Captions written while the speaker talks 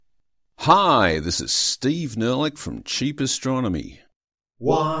Hi, this is Steve Nerlich from Cheap Astronomy.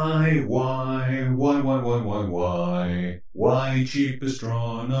 Why cheap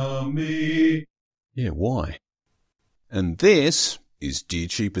astronomy? Yeah, why? And this is Dear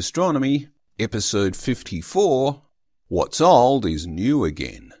Cheap Astronomy, episode 54, What's Old is New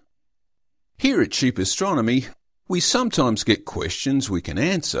Again. Here at Cheap Astronomy, we sometimes get questions we can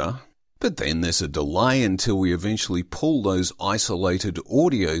answer, but then there's a delay until we eventually pull those isolated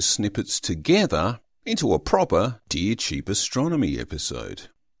audio snippets together into a proper Dear Cheap Astronomy episode.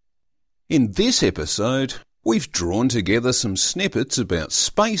 In this episode, we've drawn together some snippets about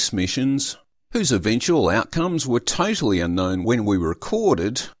space missions whose eventual outcomes were totally unknown when we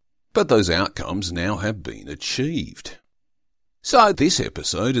recorded, but those outcomes now have been achieved. So this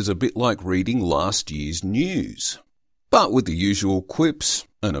episode is a bit like reading last year's news, but with the usual quips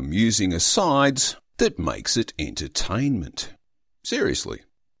and amusing asides that makes it entertainment. Seriously.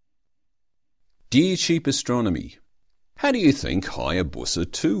 Dear Cheap Astronomy, how do you think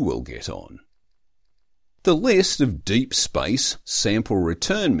Hayabusa 2 will get on? The list of deep space sample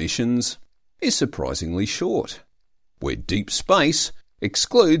return missions is surprisingly short, where deep space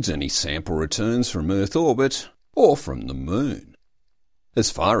excludes any sample returns from Earth orbit or from the Moon. As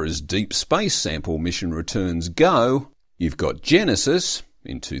far as deep space sample mission returns go, you've got Genesis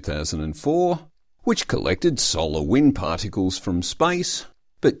in 2004, which collected solar wind particles from space,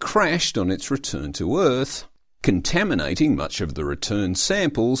 but crashed on its return to Earth, contaminating much of the return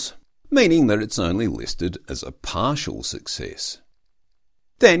samples, meaning that it's only listed as a partial success.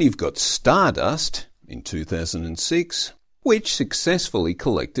 Then you've got Stardust in 2006, which successfully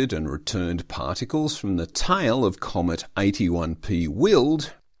collected and returned particles from the tail of comet 81P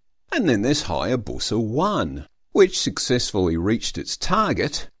Wild, and then there's Hayabusa 1, which successfully reached its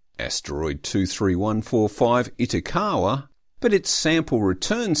target, asteroid 23145 Itokawa, but its sample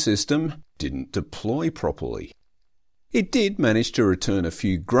return system didn't deploy properly. It did manage to return a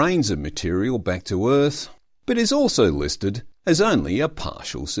few grains of material back to Earth, but is also listed as only a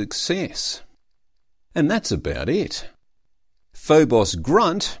partial success. And that's about it. Phobos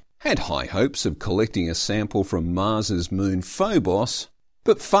Grunt had high hopes of collecting a sample from Mars's moon Phobos,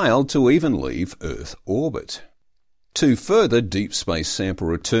 but failed to even leave Earth orbit. 2 further deep space sample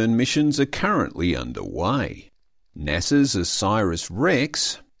return missions are currently underway. NASA's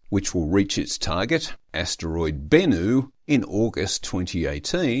OSIRIS-REx, which will reach its target, asteroid Bennu, in August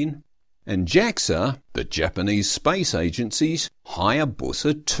 2018, and JAXA, the Japanese space agency's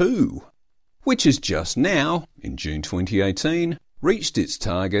Hayabusa 2, which has just now, in June 2018, reached its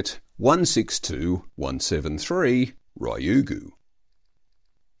target 162173 Ryugu.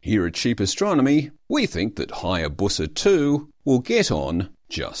 Here at Cheap Astronomy, we think that Hayabusa 2 will get on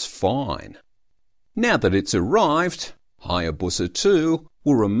just fine. Now that it's arrived, Hayabusa 2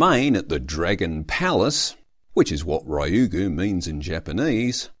 will remain at the Dragon Palace, which is what Ryugu means in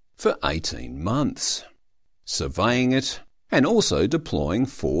Japanese, for 18 months, surveying it and also deploying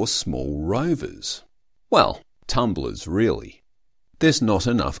 4 small rovers. Well, tumblers really. There's not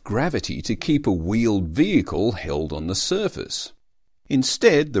enough gravity to keep a wheeled vehicle held on the surface.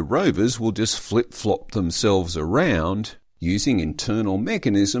 Instead, the rovers will just flip-flop themselves around using internal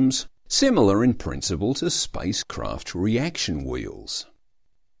mechanisms similar in principle to spacecraft reaction wheels.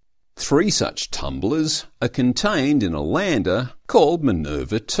 3 such tumblers are contained in a lander called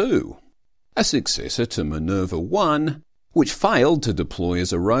Minerva 2, a successor to Minerva 1, which failed to deploy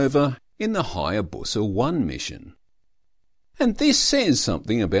as a rover in the Hayabusa 1 mission. And this says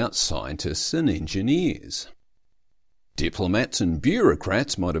something about scientists and engineers. Diplomats and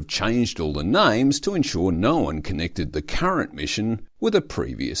bureaucrats might have changed all the names to ensure no one connected the current mission with a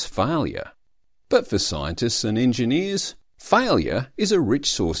previous failure. But for scientists and engineers, failure is a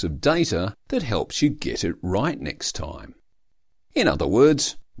rich source of data that helps you get it right next time. In other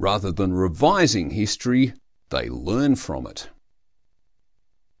words, rather than revising history, they learn from it.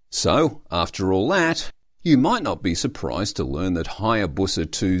 So, after all that, you might not be surprised to learn that Hayabusa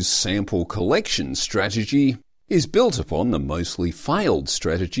 2's sample collection strategy is built upon the mostly failed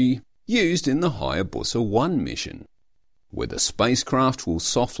strategy used in the Hayabusa 1 mission, where the spacecraft will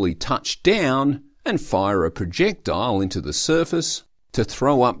softly touch down and fire a projectile into the surface to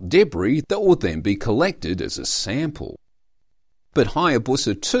throw up debris that will then be collected as a sample. But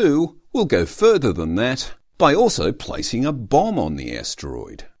Hayabusa 2 will go further than that by also placing a bomb on the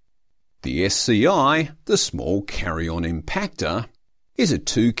asteroid. The SCI, the Small Carry-On Impactor, is a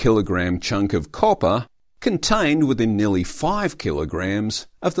 2-kilogram chunk of copper contained within nearly 5 kilograms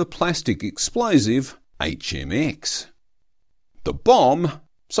of the plastic explosive HMX. The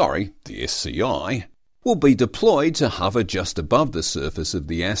SCI, will be deployed to hover just above the surface of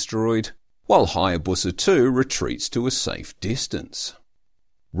the asteroid, while Hayabusa 2 retreats to a safe distance.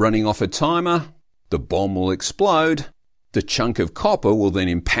 Running off a timer, the bomb will explode, the chunk of copper will then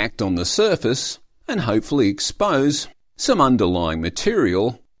impact on the surface and hopefully expose some underlying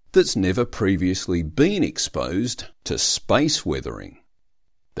material that's never previously been exposed to space weathering.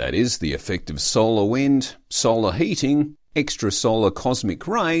 That is, the effect of solar wind, solar heating, extrasolar cosmic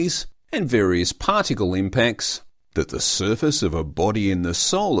rays, and various particle impacts that the surface of a body in the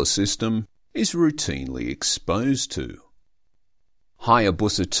solar system is routinely exposed to.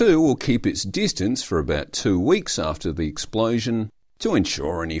 Hayabusa 2 will keep its distance for about 2 weeks after the explosion to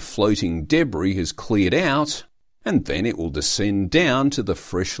ensure any floating debris has cleared out, and then it will descend down to the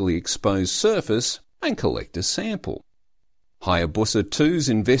freshly exposed surface and collect a sample. Hayabusa 2's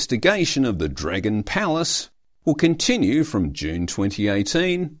investigation of the Dragon Palace will continue from June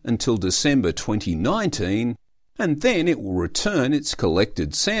 2018 until December 2019, and then it will return its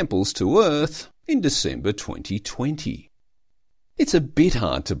collected samples to Earth in December 2020. It's a bit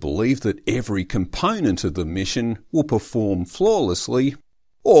hard to believe that every component of the mission will perform flawlessly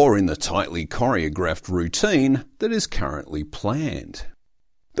or in the tightly choreographed routine that is currently planned.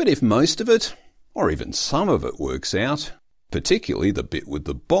 But if most of it, or even some of it, works out, particularly the bit with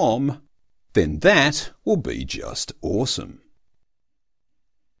the bomb, then that will be just awesome.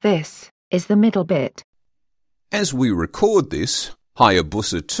 This is the middle bit. As we record this,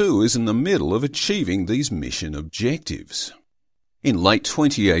 Hayabusa 2 is in the middle of achieving these mission objectives. In late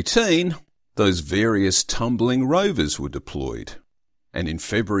 2018, those various tumbling rovers were deployed, and in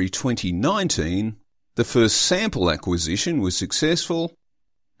February 2019, the first sample acquisition was successful,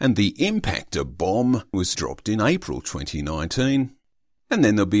 and the impactor bomb was dropped in April 2019, and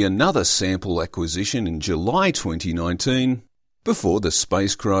then there'll be another sample acquisition in July 2019, before the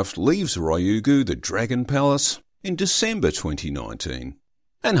spacecraft leaves Ryugu, the Dragon Palace, in December 2019,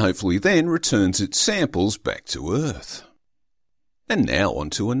 and hopefully then returns its samples back to Earth. And now on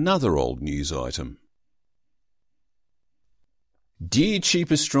to another old news item. Dear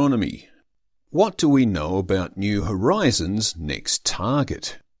Cheap Astronomy, what do we know about New Horizons' next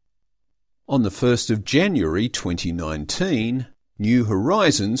target? On the 1st of January 2019, New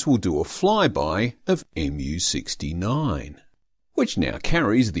Horizons will do a flyby of MU-69, which now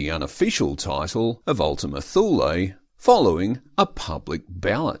carries the unofficial title of Ultima Thule following a public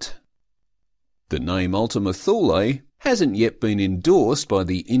ballot. The name Ultima Thule hasn't yet been endorsed by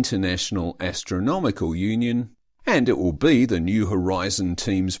the International Astronomical Union, and it will be the New Horizon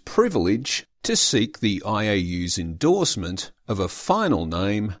team's privilege to seek the IAU's endorsement of a final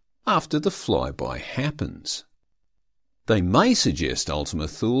name after the flyby happens. They may suggest Ultima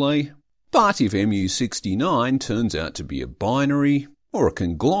Thule, but if MU-69 turns out to be a binary, or a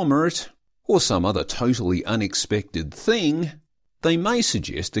conglomerate, or some other totally unexpected thing, they may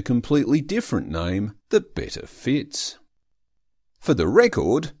suggest a completely different name that better fits. For the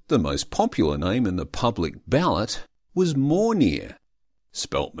record, the most popular name in the public ballot was Mjolnir,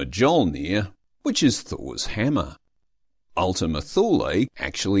 spelt Mjolnir, which is Thor's hammer. Ultima Thule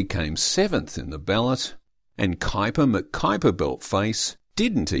actually came 7th in the ballot, and Kuiper McKuiper Beltface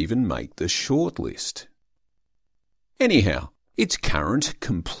didn't even make the shortlist. Anyhow, its current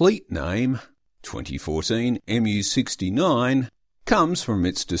complete name, 2014 MU-69, comes from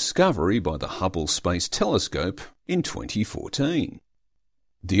its discovery by the Hubble Space Telescope in 2014.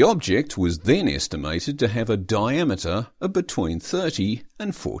 The object was then estimated to have a diameter of between 30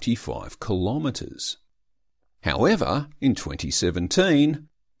 and 45 kilometres. However, in 2017,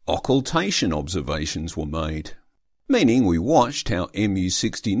 occultation observations were made, meaning we watched how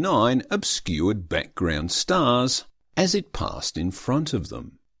MU-69 obscured background stars as it passed in front of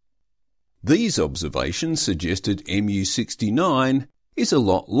them. These observations suggested MU-69 is a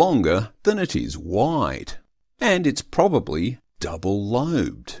lot longer than it is wide, and it's probably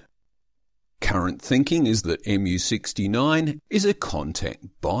double-lobed. Current thinking is that MU-69 is a contact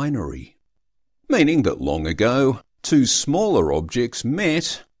binary, meaning that long ago, two smaller objects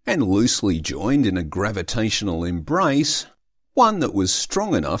met and loosely joined in a gravitational embrace, one that was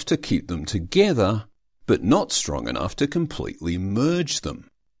strong enough to keep them together, but not strong enough to completely merge them.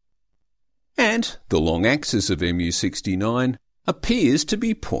 And the long axis of MU-69 appears to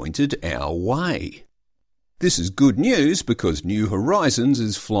be pointed our way. This is good news because New Horizons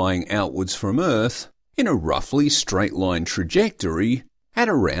is flying outwards from Earth in a roughly straight-line trajectory at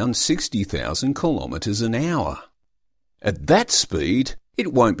around 60,000 kilometres an hour. At that speed,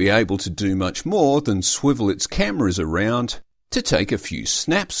 it won't be able to do much more than swivel its cameras around to take a few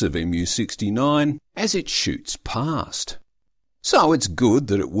snaps of MU-69 as it shoots past. So it's good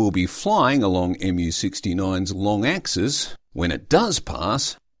that it will be flying along MU69's long axis when it does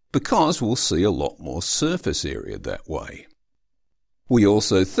pass, because we'll see a lot more surface area that way. We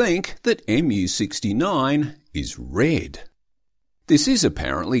also think that MU69 is red. This is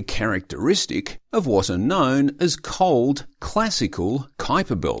apparently characteristic of what are known as cold classical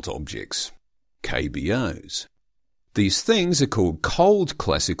Kuiper belt objects, KBOs. These things are called cold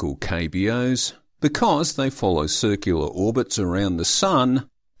classical KBOs because they follow circular orbits around the Sun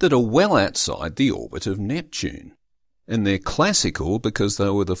that are well outside the orbit of Neptune. And they're classical because they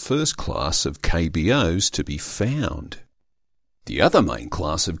were the first class of KBOs to be found. The other main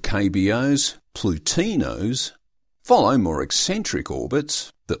class of KBOs, Plutinos, follow more eccentric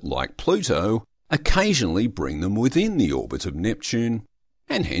orbits that, like Pluto, occasionally bring them within the orbit of Neptune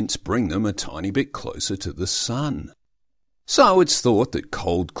and hence bring them a tiny bit closer to the Sun. So it's thought that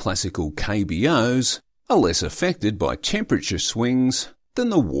cold classical KBOs are less affected by temperature swings than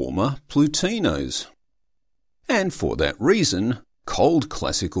the warmer Plutinos. And for that reason, cold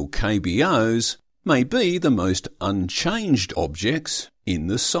classical KBOs may be the most unchanged objects in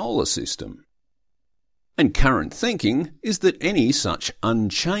the solar system. And current thinking is that any such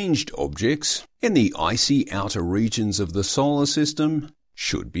unchanged objects in the icy outer regions of the solar system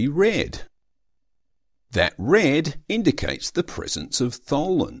should be red. That red indicates the presence of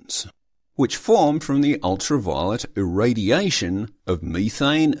tholins, which form from the ultraviolet irradiation of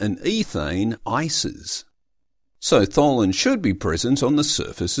methane and ethane ices. So tholins should be present on the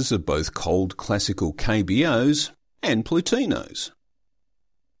surfaces of both cold classical KBOs and Plutinos.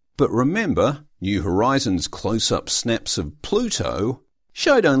 But remember, New Horizons close-up snaps of Pluto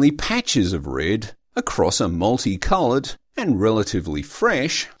showed only patches of red across a multicoloured and relatively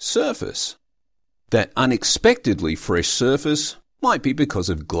fresh surface. That unexpectedly fresh surface might be because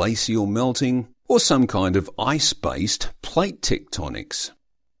of glacial melting or some kind of ice-based plate tectonics.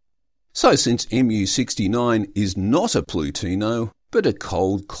 So since MU69 is not a Plutino, but a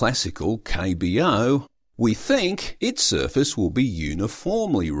cold classical KBO, we think its surface will be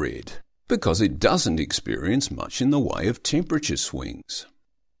uniformly red, because it doesn't experience much in the way of temperature swings.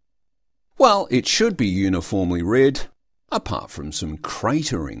 Well, it should be uniformly red, apart from some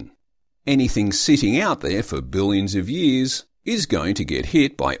cratering. Anything sitting out there for billions of years is going to get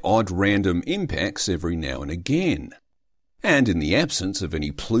hit by odd random impacts every now and again. And in the absence of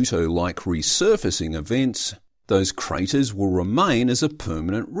any Pluto-like resurfacing events, those craters will remain as a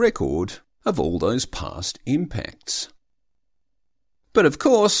permanent record of all those past impacts. But of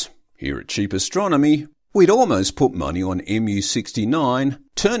course, here at Cheap Astronomy, we'd almost put money on MU69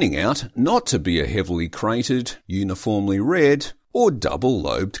 turning out not to be a heavily cratered, uniformly red, or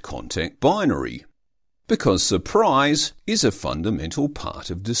double-lobed contact binary, because surprise is a fundamental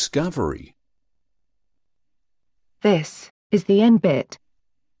part of discovery. This is the end bit.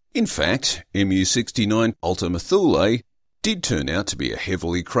 In fact, MU69 Ultima Thule did turn out to be a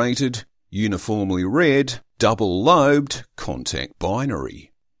heavily cratered, uniformly red, double-lobed contact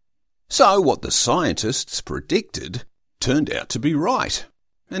binary. So what the scientists predicted turned out to be right,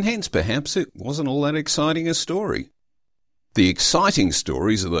 and hence perhaps it wasn't all that exciting a story. The exciting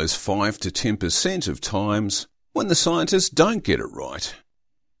stories are those 5 to 10% of times when the scientists don't get it right.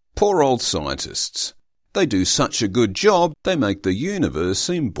 Poor old scientists. They do such a good job, they make the universe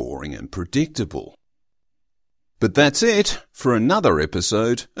seem boring and predictable. But that's it for another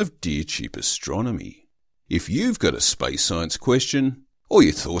episode of Dear Cheap Astronomy. If you've got a space science question, or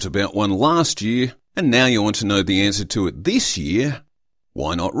you thought about one last year, and now you want to know the answer to it this year,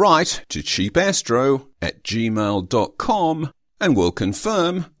 why not write to cheapastro@gmail.com and we'll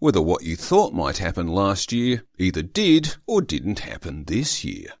confirm whether what you thought might happen last year either did or didn't happen this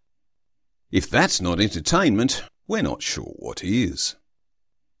year. If that's not entertainment, we're not sure what is.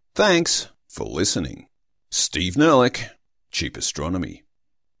 Thanks for listening. Steve Nerlich, Cheap Astronomy.